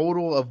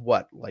total of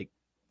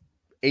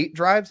 8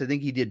 drives. I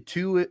think he did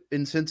 2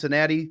 in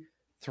Cincinnati,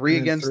 3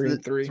 against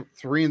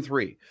 3 and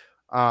 3.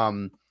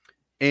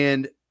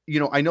 And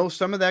I know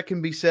some of that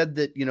can be said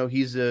that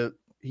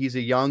he's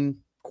a young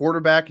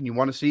quarterback, and you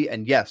want to see,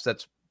 and yes,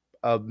 that's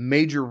a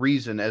major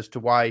reason as to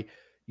why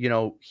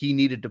he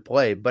needed to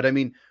play. But I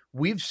mean,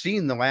 we've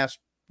seen the last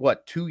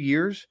 2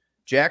 years,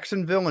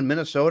 Jacksonville and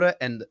Minnesota,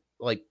 and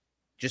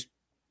just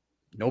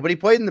nobody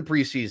played in the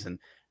preseason.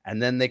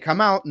 And then they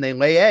come out and they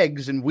lay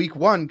eggs in week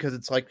 1, because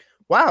it's like,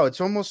 wow,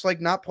 it's almost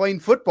like not playing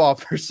football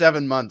for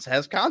 7 months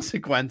has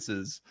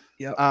consequences.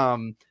 Yeah.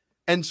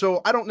 And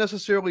so I don't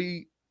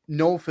necessarily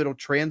know if it'll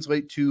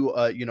translate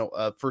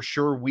to, for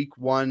sure week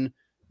 1,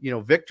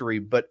 victory,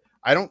 but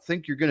I don't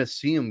think you're going to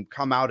see them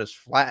come out as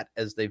flat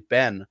as they've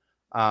been,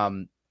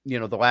 the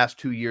last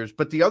 2 years.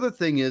 But the other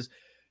thing is,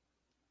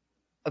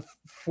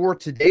 for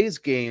today's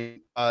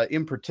game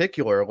in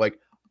particular,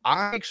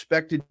 I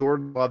expected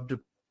Jordan Love to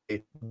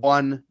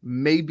 1,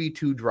 maybe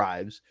 2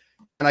 drives.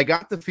 And I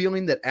got the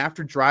feeling that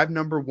after drive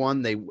number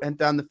 1, they went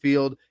down the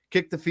field,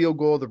 kicked the field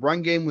goal. The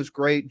run game was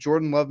great.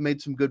 Jordan Love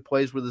made some good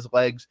plays with his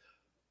legs.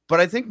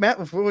 But I think Matt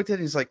LaFleur looked at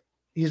it,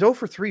 he's 0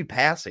 for 3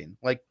 passing.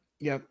 I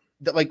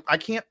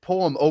can't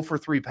pull him 0 for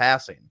 3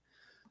 passing.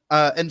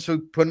 And so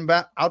put him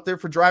back out there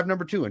for drive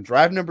number 2. And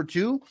drive number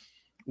 2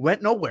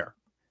 went nowhere.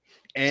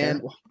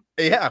 And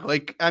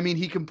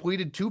he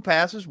completed 2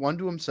 passes, 1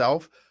 to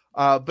himself.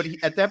 But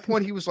at that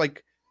point, he was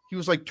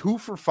 2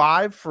 for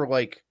 5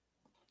 for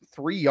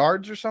 3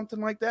 yards or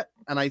something like that.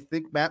 And I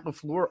think Matt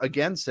LaFleur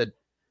again said,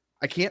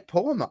 I can't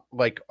pull him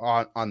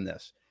on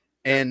this.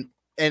 And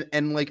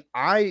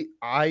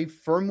I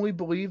firmly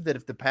believe that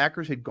if the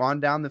Packers had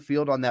gone down the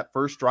field on that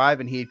first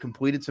drive and he had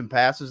completed some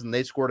passes and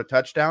they scored a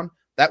touchdown,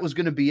 that was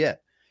going to be it.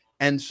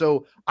 And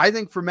so I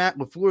think for Matt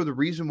LaFleur, the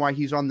reason why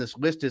he's on this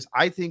list is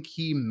I think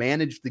he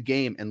managed the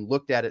game and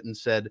looked at it and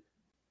said,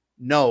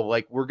 no,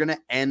 we're going to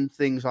end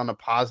things on a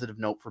positive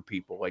note for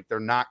people.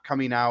 They're not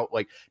coming out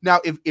now,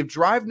 if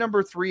drive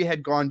number 3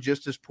 had gone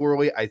just as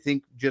poorly, I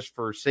think just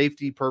for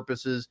safety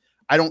purposes,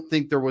 I don't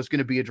think there was going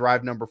to be a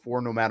drive number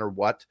 4 no matter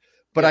what.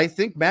 But I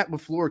think Matt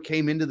LaFleur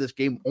came into this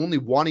game only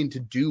wanting to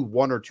do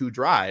 1 or 2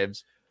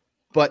 drives,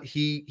 but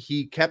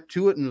he kept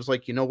to it and was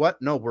like, you know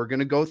what? No, we're going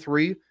to go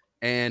 3,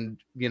 and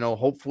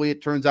hopefully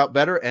it turns out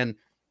better. And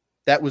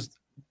that was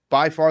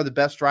by far the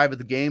best drive of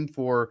the game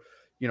for,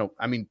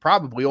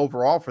 probably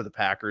overall for the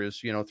Packers,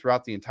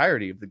 throughout the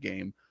entirety of the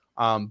game.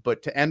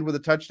 But to end with a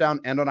touchdown,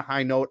 end on a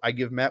high note, I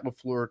give Matt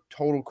LaFleur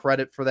total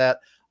credit for that.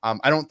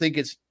 I don't think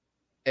it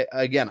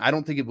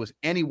was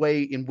any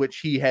way in which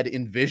he had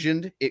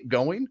envisioned it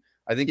going.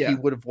 I think he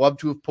would have loved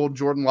to have pulled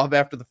Jordan Love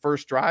after the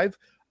first drive.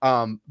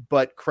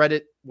 But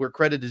credit where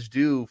credit is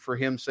due for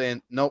him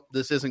saying, nope,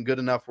 this isn't good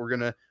enough. We're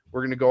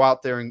going to go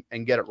out there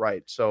and get it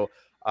right. So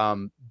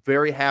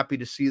very happy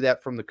to see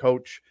that from the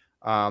coach,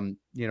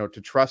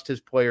 to trust his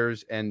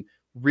players. And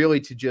really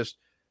to just,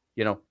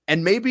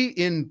 and maybe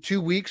in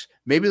 2 weeks,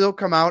 maybe they'll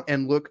come out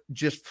and look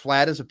just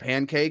flat as a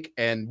pancake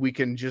and we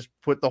can just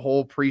put the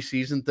whole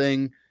preseason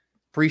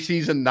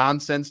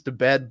nonsense to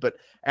bed. But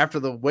after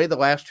the way the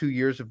last 2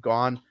 years have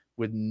gone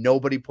with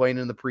nobody playing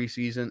in the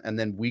preseason and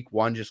then week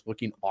 1 just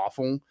looking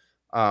awful,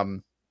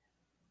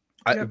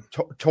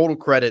 total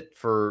credit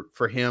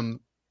for him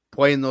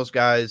playing those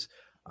guys.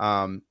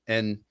 And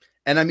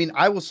I mean,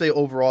 I will say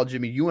overall,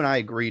 Jimmy, you and I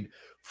agreed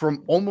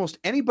from almost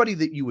anybody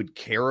that you would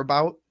care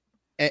about.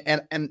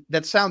 And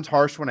that sounds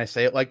harsh when I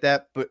say it like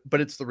that,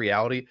 but it's the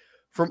reality.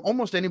 From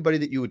almost anybody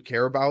that you would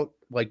care about,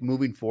 like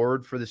moving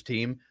forward for this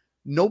team,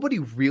 nobody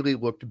really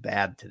looked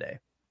bad today.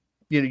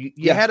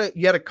 You had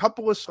a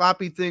couple of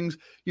sloppy things.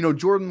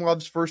 Jordan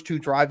Love's first 2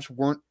 drives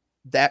weren't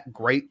that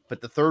great,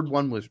 but the third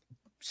one was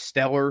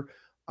stellar.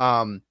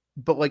 But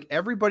like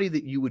everybody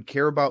that you would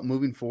care about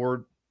moving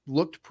forward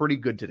looked pretty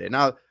good today.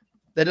 Now,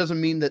 that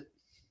doesn't mean that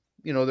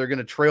they're going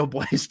to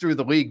trailblaze through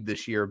the league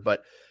this year,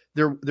 but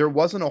there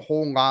wasn't a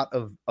whole lot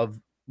of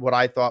what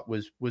I thought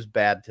was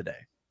bad today.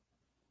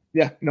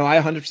 Yeah, no, I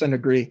 100%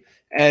 agree.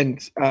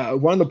 And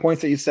one of the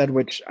points that you said,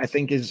 which I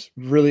think is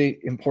really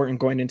important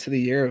going into the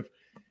year of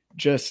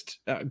just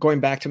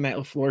going back to Matt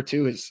LaFleur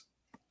too, is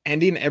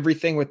ending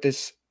everything with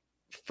this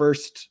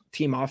first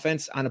team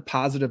offense on a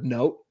positive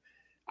note,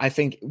 I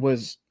think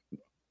was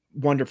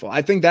wonderful.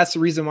 I think that's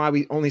the reason why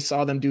we only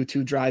saw them do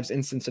 2 drives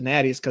in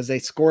Cincinnati, is because they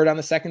scored on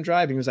the second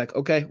drive and he was like,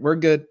 okay, we're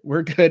good.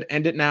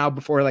 End it now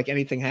before like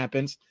anything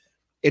happens.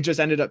 It just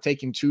ended up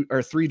taking 2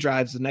 or 3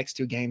 drives the next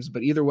 2 games.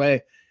 But either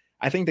way,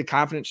 I think the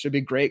confidence should be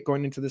great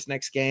going into this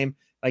next game.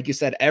 Like you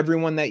said,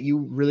 everyone that you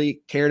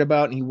really cared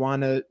about and you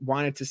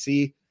wanted to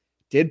see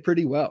did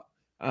pretty well.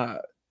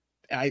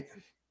 I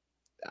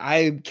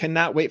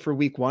cannot wait for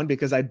week 1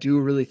 because I do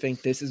really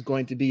think this is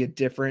going to be a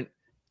different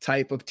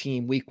type of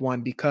team week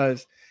 1,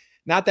 because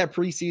not that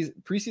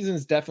preseason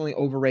is definitely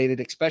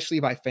overrated, especially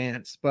by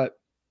fans, but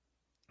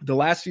the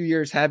last few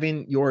years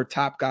having your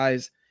top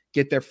guys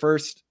get their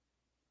first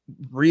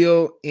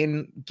real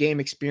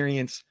in-game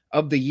experience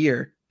of the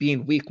year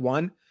being week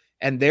 1,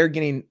 and they're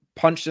getting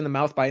punched in the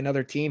mouth by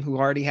another team who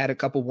already had a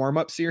couple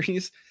warm-up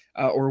series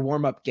or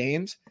warm-up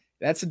games,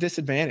 that's a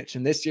disadvantage.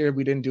 And this year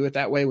we didn't do it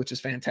that way, which is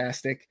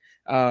fantastic.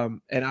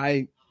 And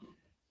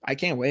I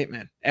can't wait,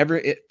 man.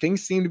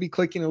 Things seem to be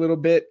clicking a little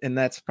bit, and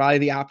that's probably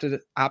the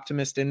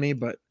optimist in me.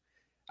 But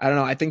I don't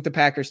know. I think the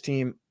Packers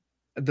team,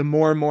 the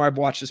more and more I've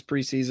watched this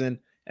preseason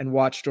and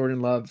watched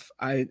Jordan Love,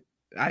 I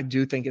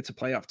do think it's a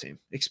playoff team,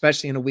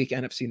 especially in a weak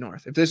NFC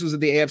North. If this was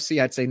the AFC,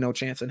 I'd say no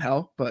chance in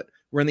hell. But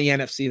we're in the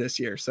NFC this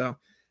year,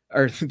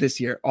 this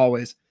year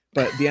always.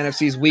 But the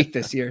NFC is weak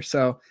this year,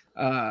 so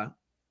I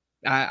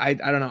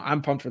don't know.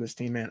 I'm pumped for this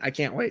team, man. I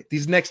can't wait.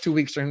 These next 2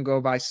 weeks are going to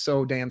go by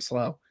so damn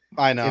slow.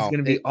 I know. It's going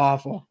to be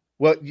awful.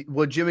 Well,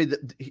 Jimmy,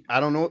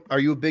 I don't know. Are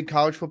you a big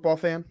college football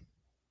fan?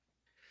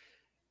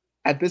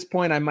 At this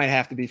point, I might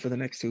have to be for the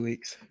next 2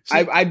 weeks.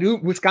 I do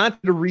Wisconsin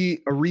a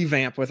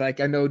revamp with I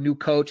know new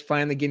coach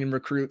finally getting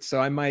recruits, so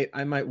I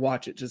might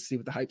watch it just to see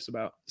what the hype's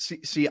about.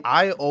 See,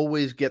 I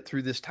always get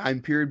through this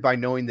time period by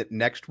knowing that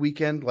next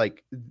weekend,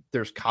 like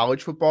there's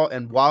college football,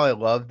 and while I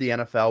love the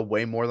NFL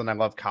way more than I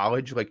love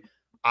college, like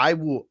I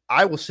will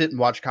sit and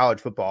watch college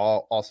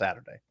football all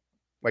Saturday.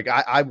 Like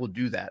I will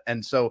do that.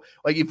 And so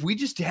like, if we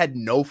just had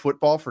no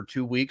football for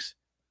 2 weeks,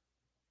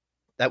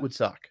 that would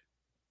suck,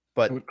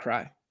 but I would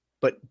cry.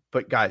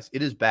 But guys,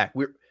 it is back.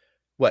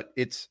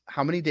 It's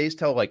how many days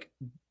till like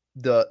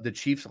the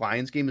Chiefs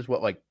Lions game is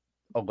like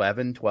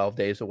 11, 12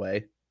 days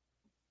away.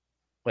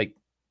 Like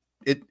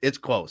it's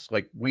close.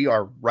 Like we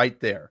are right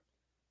there.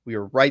 We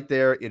are right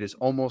there. It is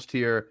almost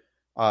here.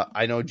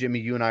 I know, Jimmy,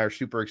 you and I are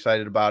super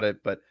excited about it,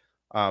 but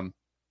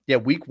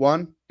week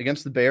 1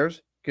 against the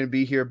Bears going to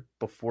be here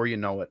before you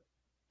know it.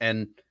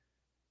 And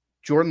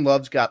Jordan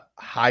Love's got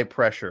high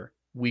pressure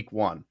week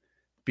 1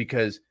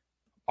 because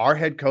our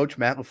head coach,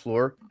 Matt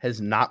LaFleur, has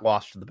not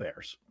lost to the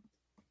Bears.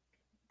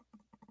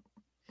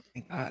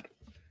 Thank God.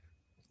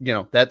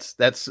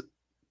 That's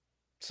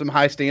some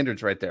high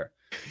standards right there.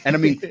 And I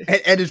mean,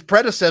 and his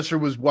predecessor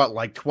was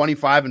like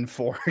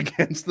 25-4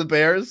 against the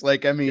Bears.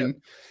 Like, I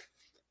mean,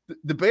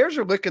 the Bears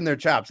are licking their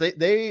chops.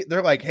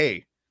 They're like,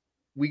 hey,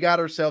 we got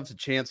ourselves a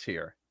chance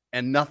here.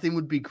 And nothing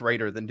would be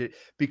greater than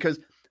because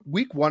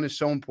week 1 is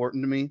so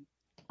important to me,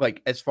 like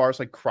as far as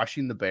like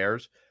crushing the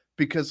Bears,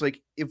 because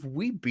like if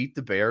we beat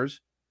the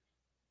Bears,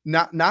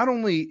 not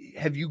only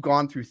have you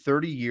gone through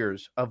 30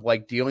 years of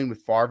like dealing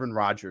with Favre and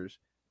Rodgers,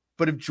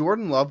 but if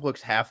Jordan Love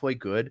looks halfway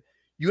good,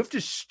 you have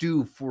to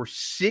stew for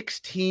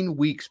 16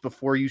 weeks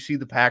before you see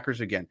the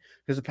Packers again,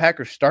 because the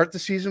Packers start the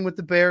season with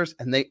the Bears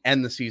and they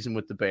end the season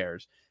with the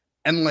Bears.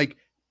 And like,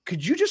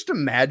 could you just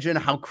imagine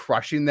how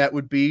crushing that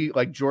would be?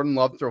 Like Jordan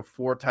Love throw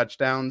 4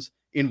 touchdowns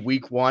in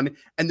week 1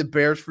 and the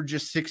Bears for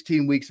just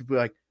 16 weeks would be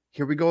like,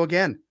 here we go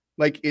again.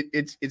 Like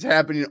it's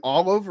happening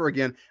all over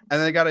again.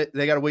 And they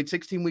gotta wait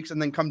 16 weeks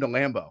and then come to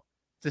Lambeau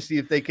to see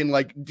if they can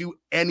like do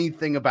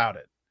anything about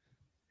it.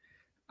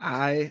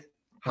 High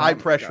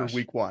pressure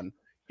week 1.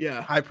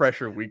 Yeah. High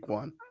pressure week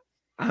 1.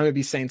 I'm going to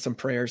be saying some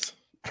prayers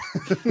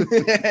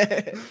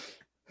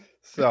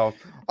So,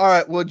 all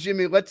right. Well,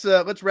 Jimmy, let's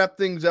wrap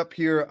things up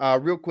here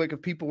real quick.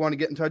 If people want to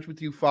get in touch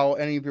with you, follow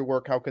any of your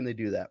work, how can they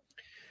do that?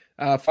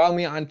 Follow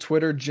me on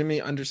Twitter,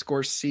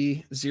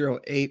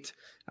 Jimmy_C08.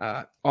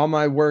 All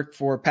my work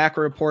for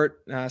Packer Report,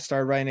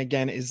 started writing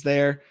again, is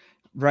there.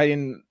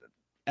 Writing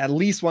at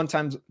least one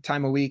time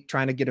a week,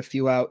 trying to get a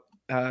few out.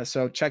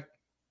 So just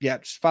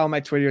follow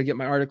my Twitter, you'll get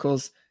my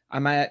articles.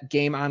 I'm at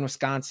Game On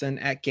Wisconsin,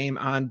 at Game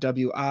On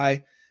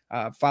WI.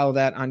 Follow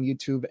that on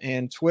YouTube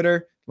and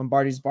Twitter.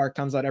 Lombardi's Bar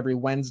comes out every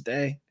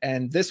Wednesday.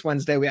 And this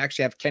Wednesday, we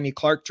actually have Kenny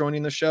Clark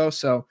joining the show.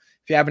 So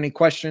if you have any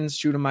questions,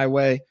 shoot them my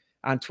way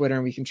on Twitter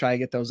and we can try to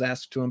get those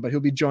asked to him. But he'll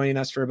be joining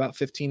us for about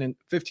 15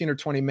 or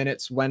 20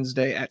 minutes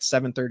Wednesday at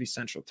 7:30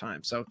 Central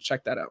Time. So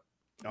check that out.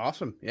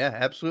 Awesome. Yeah,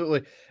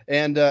 absolutely.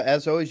 And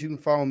as always, you can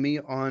follow me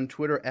on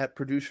Twitter at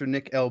producer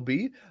Nick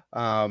LB.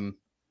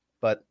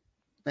 But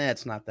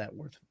it's not that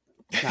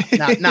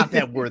not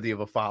that worthy of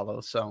a follow.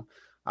 So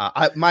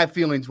my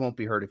feelings won't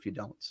be hurt if you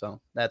don't.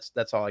 So that's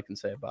all I can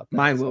say about that.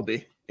 Mine will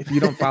be. If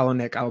you don't follow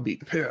Nick, I'll be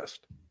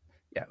pissed.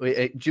 Yeah,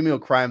 Jimmy will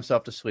cry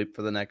himself to sleep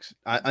for the next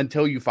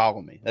until you follow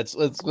me. That's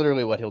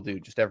literally what he'll do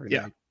just every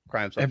night.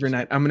 Cry himself every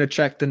night. I'm going to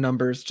check the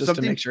numbers just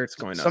to make sure it's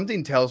going up.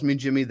 Something tells me,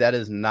 Jimmy, that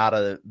is not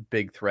a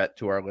big threat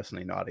to our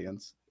listening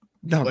audience.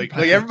 No, like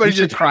everybody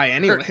should cry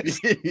anyways.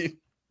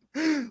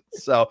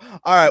 So,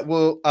 all right.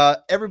 Well,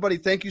 everybody,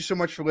 thank you so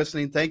much for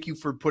listening. Thank you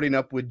for putting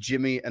up with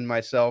Jimmy and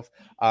myself.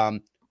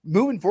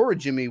 Moving forward,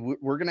 Jimmy,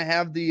 we're gonna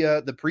have the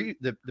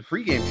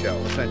pregame show.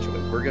 Essentially,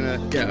 we're gonna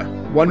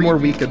one more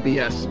week of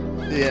BS.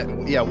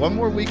 Yeah, one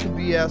more week of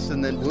BS,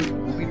 and then we'll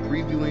be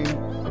previewing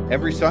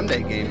every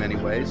Sunday game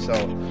anyway. So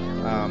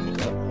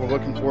we're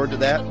looking forward to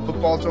that.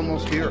 Football's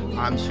almost here.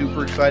 I'm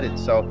super excited.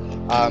 So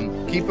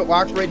keep it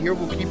locked right here.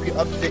 We'll keep you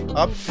up to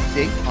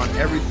date on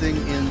everything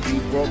in the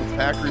world of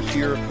Packers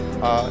here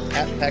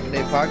at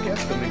Pack-A-Day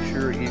Podcast. So make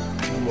sure you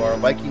are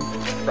liking,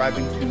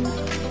 subscribing to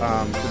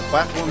the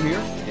platform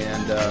here.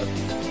 And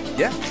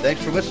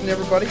thanks for listening,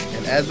 everybody.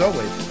 And as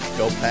always,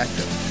 go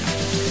Packers.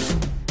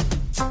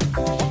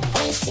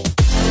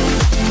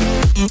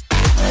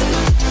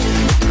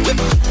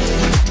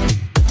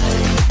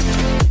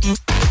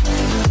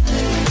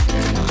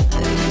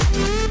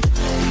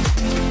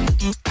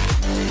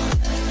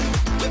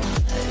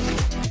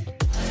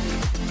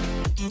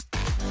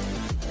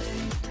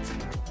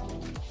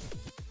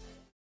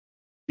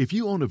 If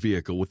you own a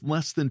vehicle with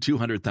less than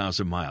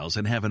 200,000 miles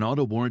and have an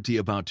auto warranty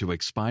about to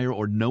expire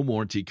or no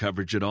warranty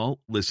coverage at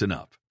all, listen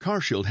up.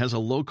 CarShield has a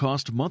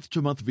low-cost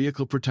month-to-month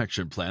vehicle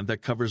protection plan that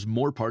covers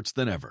more parts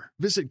than ever.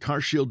 Visit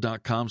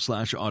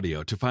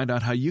carshield.com/audio to find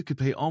out how you could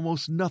pay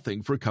almost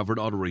nothing for covered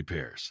auto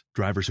repairs.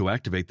 Drivers who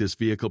activate this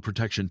vehicle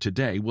protection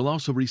today will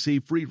also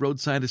receive free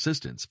roadside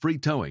assistance, free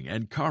towing,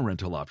 and car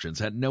rental options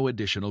at no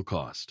additional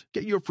cost.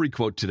 Get your free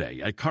quote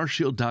today at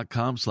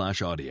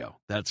carshield.com/audio.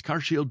 That's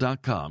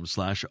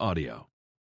carshield.com/audio.